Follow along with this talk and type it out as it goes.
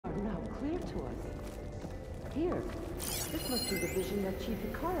to us. Here, this must be the vision that Chief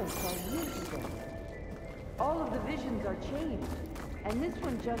Hikaru saw years ago. All of the visions are changed, and this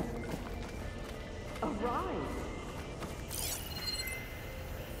one just arrived.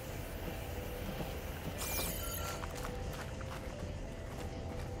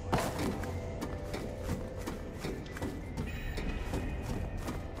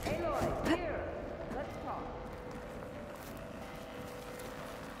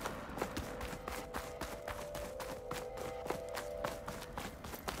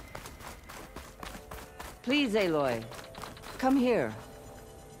 Please, Aloy. Come here.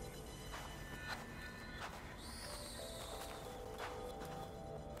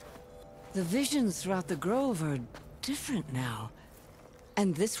 The visions throughout the grove are different now.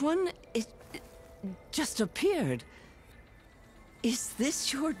 And this one, it just appeared. Is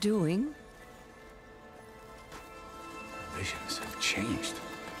this your doing? Visions have changed.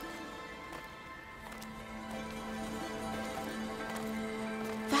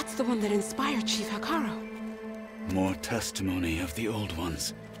 That's the one that inspired Chief Hikaru. More testimony of the old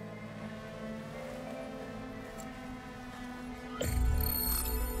ones.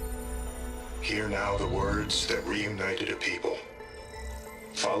 Hear now the words that reunited a people.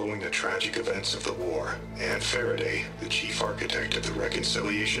 Following the tragic events of the war, Anne Faraday, the chief architect of the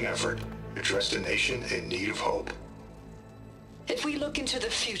reconciliation effort, addressed a nation in need of hope. If we look into the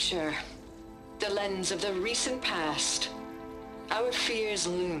future, the lens of the recent past, our fears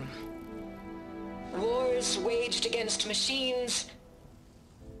loom. Wars waged against machines,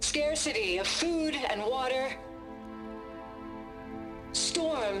 scarcity of food and water,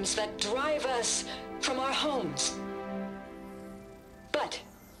 storms that drive us from our homes. But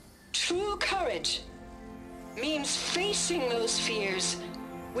true courage means facing those fears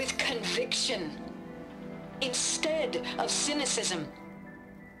with conviction instead of cynicism.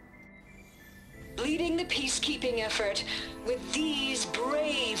 Leading the peacekeeping effort with these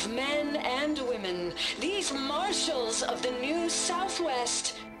brave men and women, these marshals of the new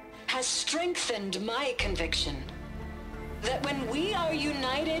Southwest, has strengthened my conviction that when we are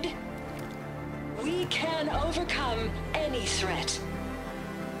united, we can overcome any threat.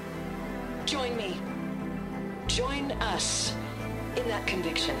 Join me. Join us in that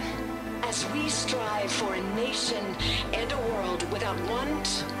conviction as we strive for a nation and a world without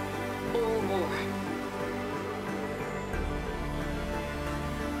want or war.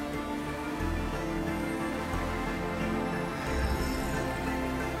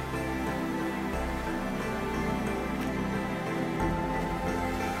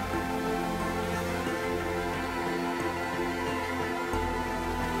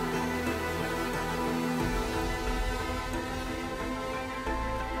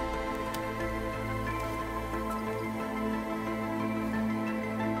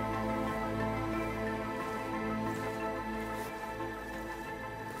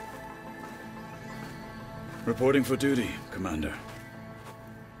 Reporting for duty, Commander.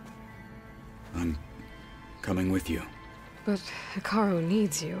 I'm coming with you. But Hikaru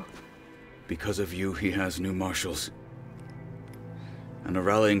needs you. Because of you, he has new marshals. And a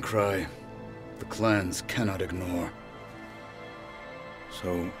rallying cry the clans cannot ignore.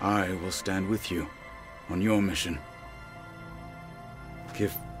 So I will stand with you on your mission.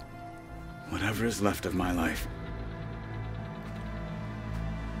 Give whatever is left of my life.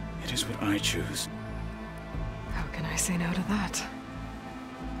 It is what I choose. How can I say no to that?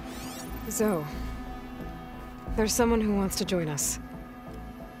 Zoe, there's someone who wants to join us.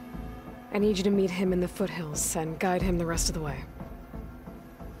 I need you to meet him in the foothills and guide him the rest of the way.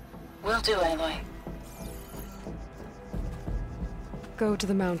 Will do, Aloy. Go to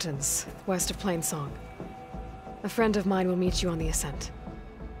the mountains, west of Plainsong. A friend of mine will meet you on the ascent.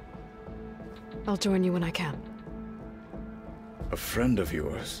 I'll join you when I can. A friend of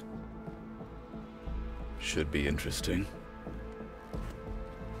yours? Should be interesting.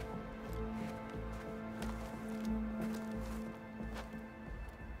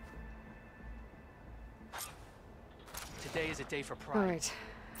 Today is a day for pride. All right.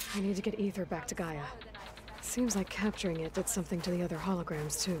 I need to get Ether back to Gaia. Seems like capturing it did something to the other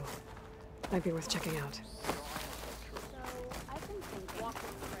holograms, too. Might be worth checking out. So, I've been thinking...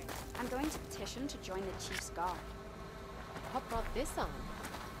 I'm going to petition to join the Chief's Guard. What brought this on?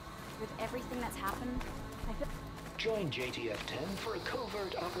 With everything that's happened, I feel... Join JTF-10 for a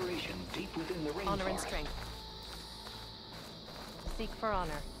covert operation deep within the rainforest. Honor and strength. Seek for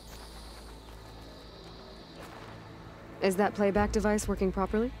honor. Is that playback device working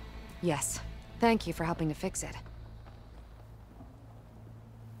properly? Yes. Thank you for helping to fix it.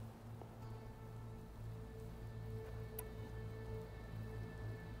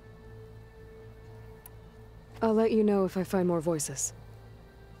 I'll let you know if I find more voices.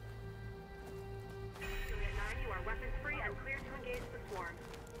 Juliet 9, you are weapons free and clear to engage the swarm.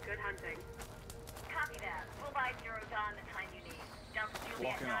 Good hunting. Copy that. We'll buy Zero Dawn the time you need. Delta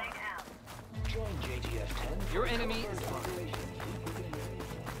Juliet 9 out. Join JGF-10. Your enemy is operation.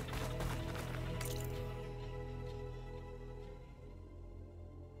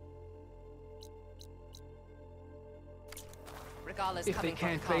 If they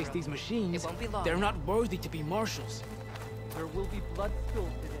can't face these machines, they're not worthy to be marshals. There will be blood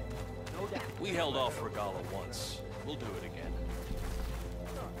spilled today, no doubt. We held off Regala once. We'll do it again.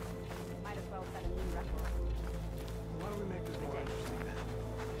 Might as well set a new record. Why don't we make this more interesting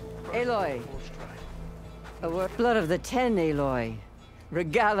then? Aloy. Blood of the Ten, Aloy.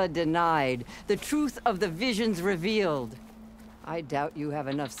 Regala denied. The truth of the visions revealed. I doubt you have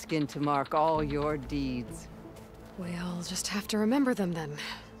enough skin to mark all your deeds. We'll just have to remember them then.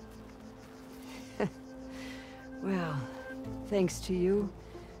 Well, thanks to you,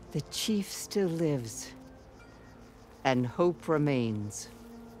 the Chief still lives. And hope remains.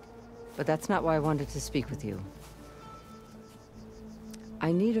 But that's not why I wanted to speak with you.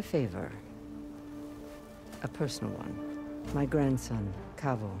 I need a favor. A personal one. My grandson,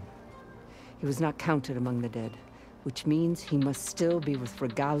 Cavo. He was not counted among the dead, which means he must still be with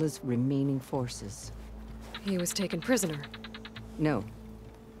Regala's remaining forces. He was taken prisoner. No.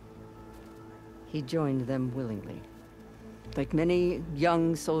 He joined them willingly. Like many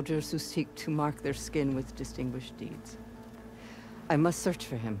young soldiers who seek to mark their skin with distinguished deeds. I must search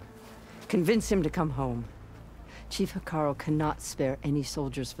for him. Convince him to come home. Chief Hekarro cannot spare any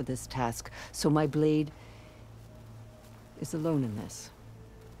soldiers for this task, so my blade is alone in this.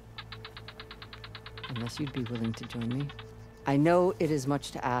 Unless you'd be willing to join me. I know it is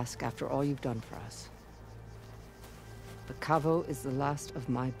much to ask after all you've done for us. But Cavo is the last of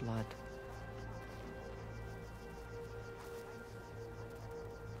my blood.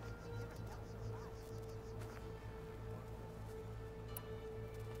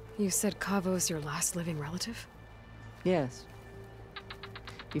 You said Cavo's your last living relative? Yes.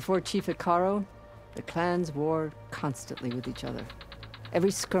 Before Chief Hekarro, the clans warred constantly with each other.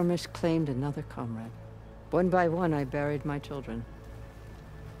 Every skirmish claimed another comrade. One by one, I buried my children.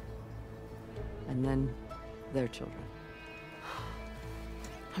 And then, their children.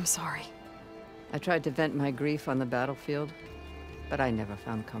 I'm sorry. I tried to vent my grief on the battlefield, but I never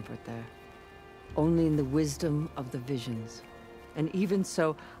found comfort there. Only in the wisdom of the visions. And even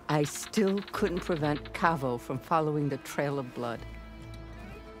so, I still couldn't prevent Cavo from following the trail of blood.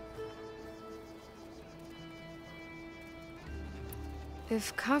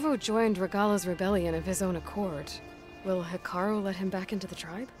 If Cavo joined Regala's rebellion of his own accord, will Hekarro let him back into the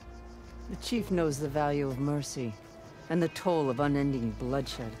tribe? The chief knows the value of mercy, and the toll of unending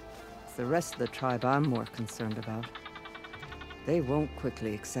bloodshed. It's the rest of the tribe I'm more concerned about. They won't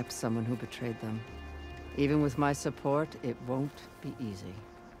quickly accept someone who betrayed them. Even with my support, it won't be easy.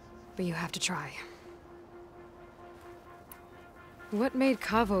 But you have to try. What made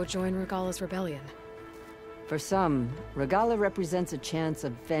Cavo join Regala's rebellion? For some, Regala represents a chance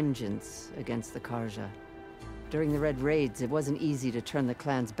of vengeance against the Karja. During the Red Raids, it wasn't easy to turn the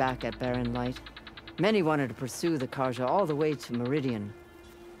clans back at Barren Light. Many wanted to pursue the Karja all the way to Meridian.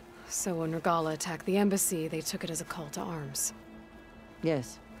 So when Regala attacked the embassy, they took it as a call to arms.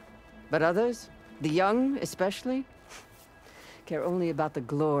 Yes. But others, the young especially, care only about the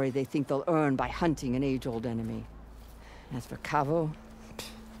glory they think they'll earn by hunting an age-old enemy. As for Cavo,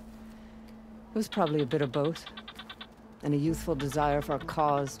 it was probably a bit of both. And a youthful desire for a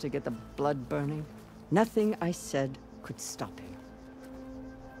cause to get the blood burning. Nothing I said could stop him.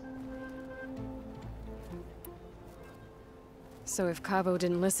 So if Cavo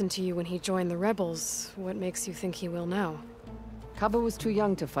didn't listen to you when he joined the rebels, what makes you think he will now? Cavo was too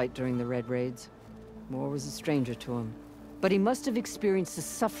young to fight during the Red Raids. War was a stranger to him. But he must have experienced the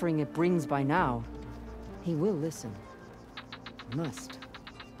suffering it brings by now. He will listen. Must.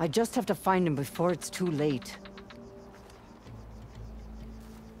 I just have to find him before it's too late.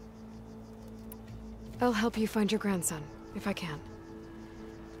 I'll help you find your grandson, if I can.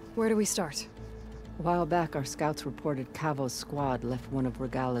 Where do we start? A while back, our scouts reported Cavo's squad left one of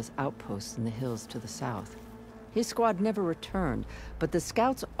Regala's outposts in the hills to the south. His squad never returned, but the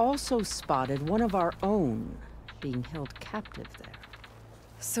scouts also spotted one of our own being held captive there.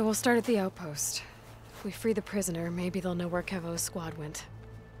 So we'll start at the outpost. If we free the prisoner, maybe they'll know where Cavo's squad went.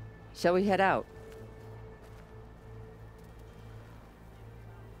 Shall we head out?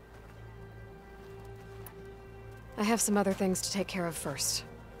 I have some other things to take care of first.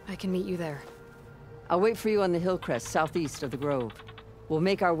 I can meet you there. I'll wait for you on the hill crest southeast of the grove. We'll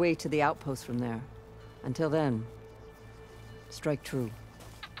make our way to the outpost from there. Until then, strike true.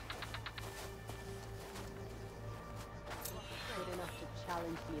 Good enough to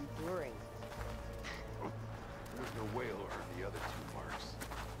challenge the enduring. There's no way he'll earn the other 2 marks.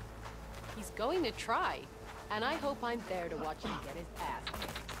 He's going to try, and I hope I'm there to watch him get his ass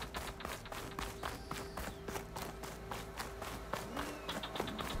kicked.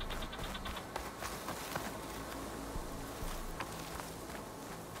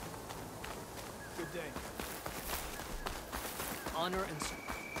 Good day. Honor and...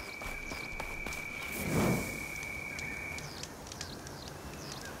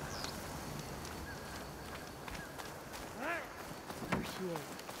 There she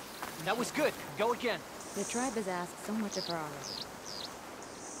is. That was good. Go again. The tribe has asked so much of her already.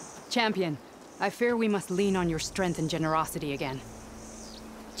 Champion, I fear we must lean on your strength and generosity again.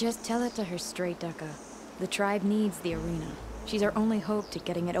 Just tell it to her straight, Ducka. The tribe needs the arena. She's our only hope to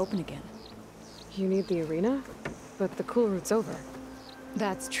getting it open again. You need the arena? But the cool route's over.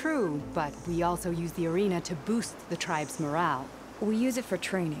 That's true, but we also use the arena to boost the tribe's morale. We use it for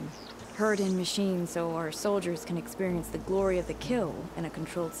training. Herd in machines so our soldiers can experience the glory of the kill in a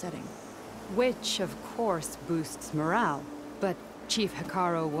controlled setting. Which, of course, boosts morale. But Chief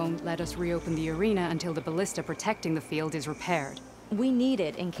Hikaru won't let us reopen the arena until the ballista protecting the field is repaired. We need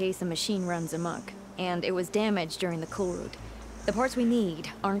it in case a machine runs amok, and it was damaged during the cool route. The parts we need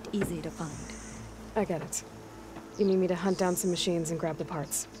aren't easy to find. I get it. You need me to hunt down some machines and grab the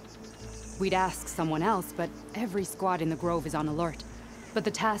parts. We'd ask someone else, but every squad in the Grove is on alert. But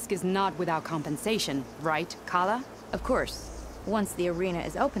the task is not without compensation, right, Kala? Of course. Once the arena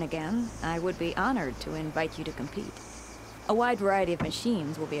is open again, I would be honored to invite you to compete. A wide variety of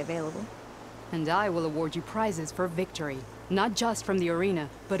machines will be available. And I will award you prizes for victory. Not just from the arena,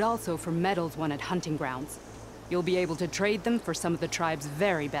 but also for medals won at hunting grounds. You'll be able to trade them for some of the tribe's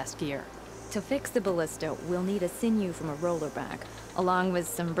very best gear. To fix the ballista, we'll need a sinew from a rollerback, along with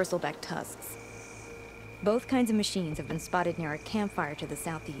some bristleback tusks. Both kinds of machines have been spotted near a campfire to the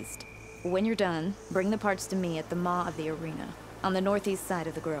southeast. When you're done, bring the parts to me at the maw of the arena, on the northeast side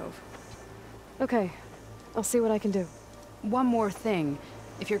of the grove. Okay. I'll see what I can do. One more thing.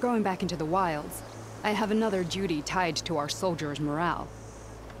 If you're going back into the wilds, I have another duty tied to our soldiers' morale.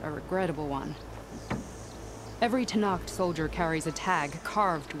 A regrettable one. Every Tenakth soldier carries a tag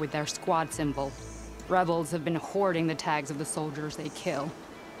carved with their squad symbol. Rebels have been hoarding the tags of the soldiers they kill.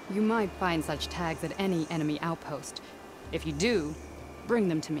 You might find such tags at any enemy outpost. If you do, bring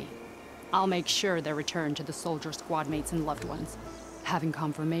them to me. I'll make sure they're returned to the soldier squad mates and loved ones. Having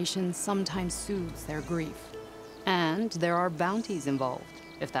confirmation sometimes soothes their grief. And there are bounties involved,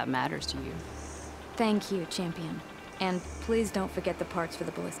 if that matters to you. Thank you, Champion. And please don't forget the parts for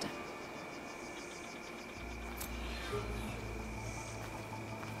the ballista.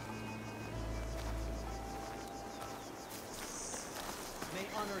 May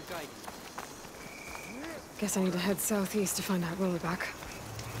honor guide you. Guess I need to head southeast to find that rollerback.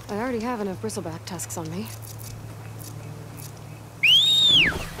 I already have enough bristleback tusks on me.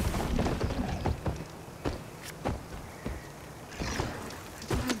 I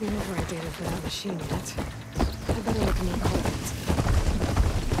don't have the override data for that machine yet. I better look in the coordinates.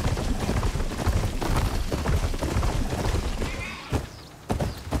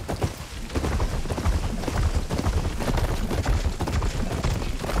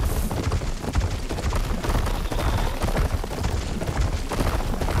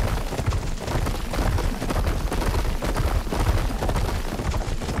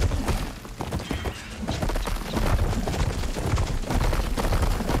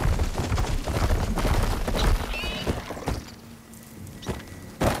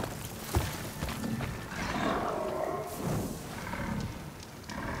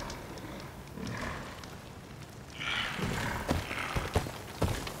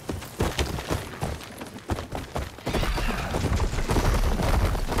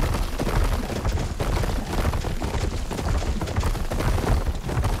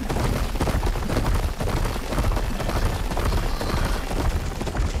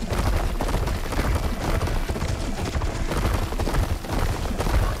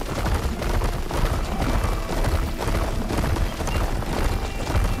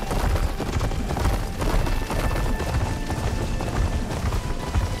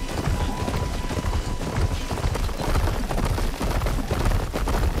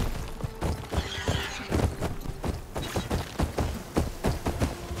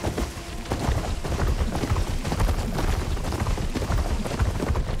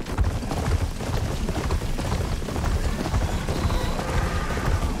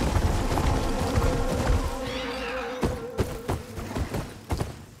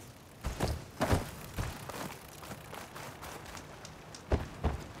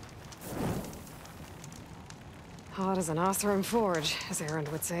 hot as an Oseram forge, as Erend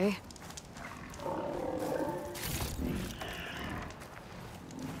would say.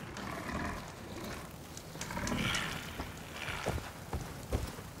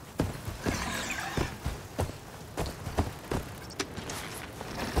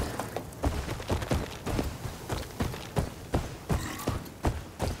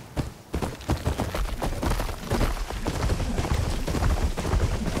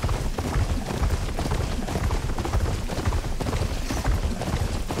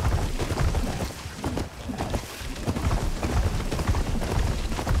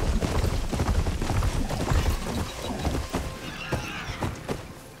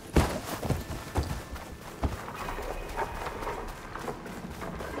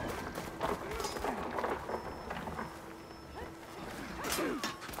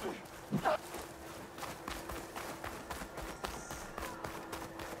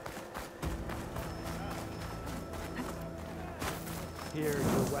 Here,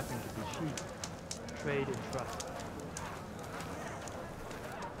 your weapons will be sheathed. Trade and trust.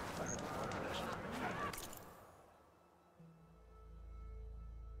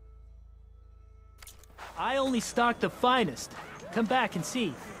 I only stock the finest. Come back and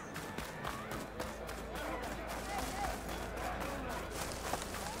see.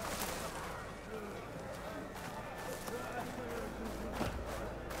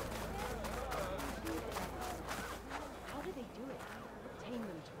 How do they do it? Tame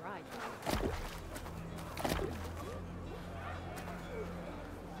them to ride.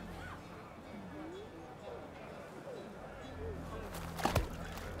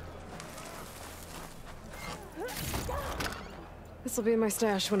 This'll be in my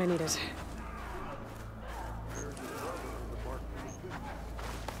stash when I need it.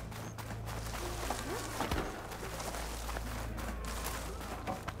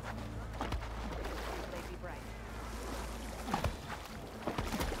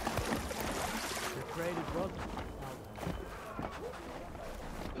 You're great as well.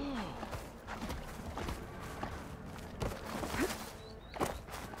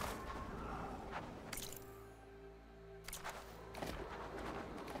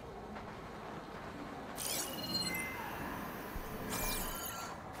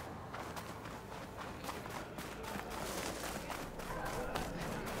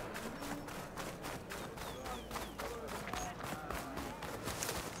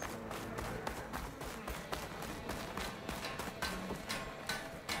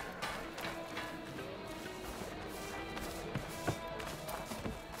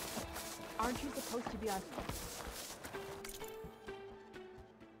 Aren't you supposed to be on...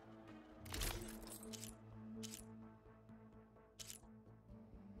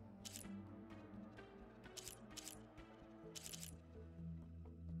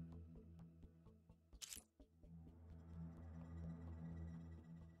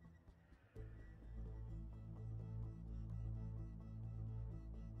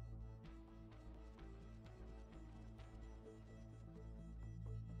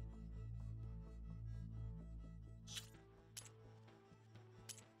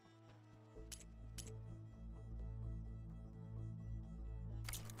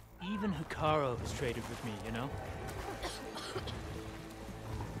 Even Hikaru has traded with me, you know?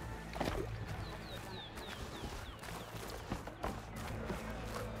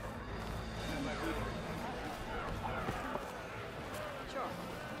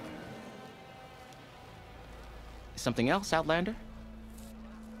 Something else, Outlander?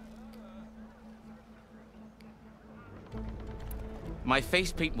 My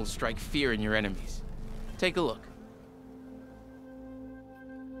face paint will strike fear in your enemies. Take a look.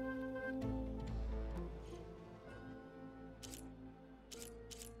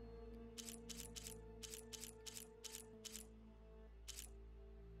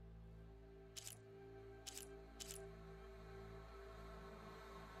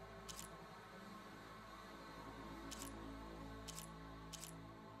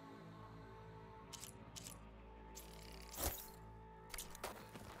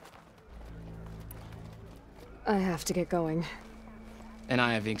 I have to get going. And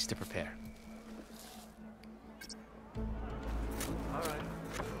I have inks to prepare. All right.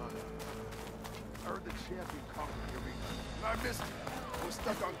 I heard the champion conquered your meeting. I missed it. I was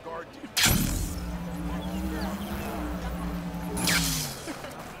stuck on guard duty.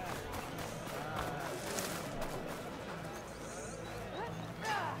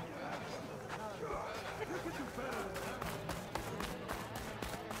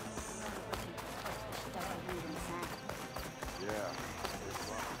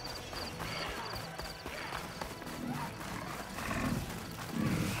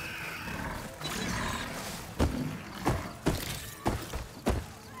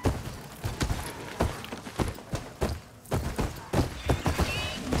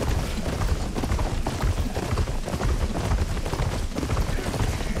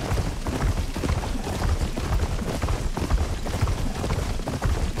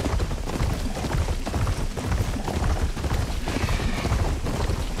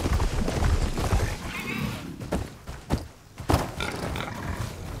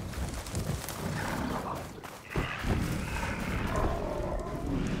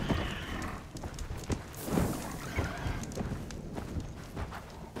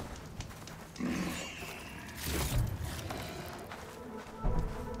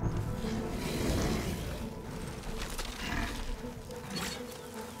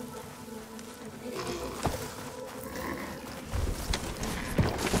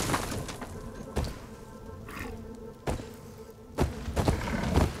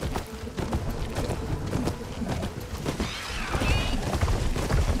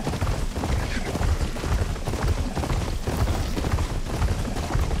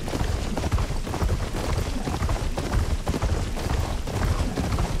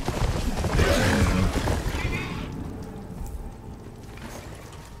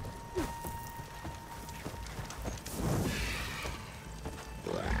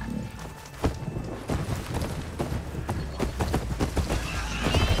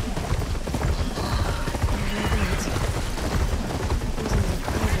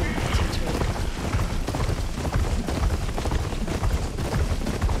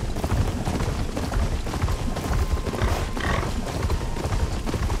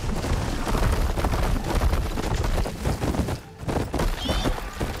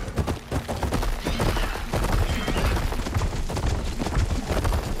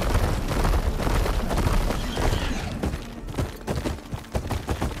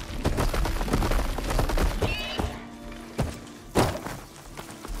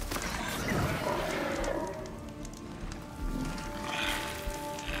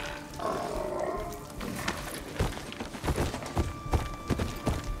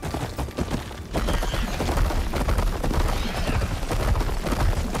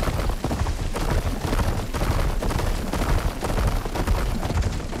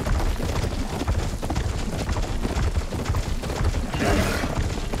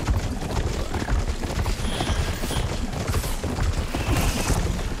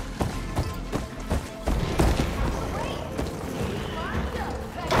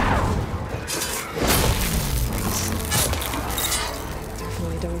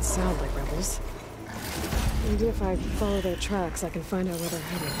 sound like rebels. Maybe if I follow their tracks, I can find out where they're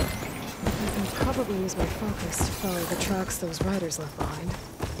headed. I can probably use my focus to follow the tracks those riders left behind.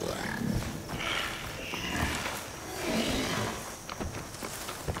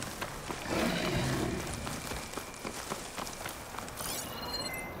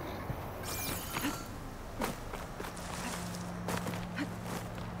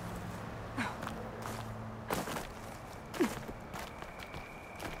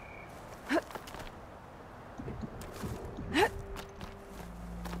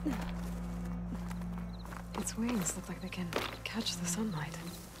 Its wings look like they can catch the sunlight.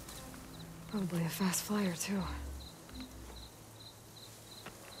 Probably a fast flyer, too.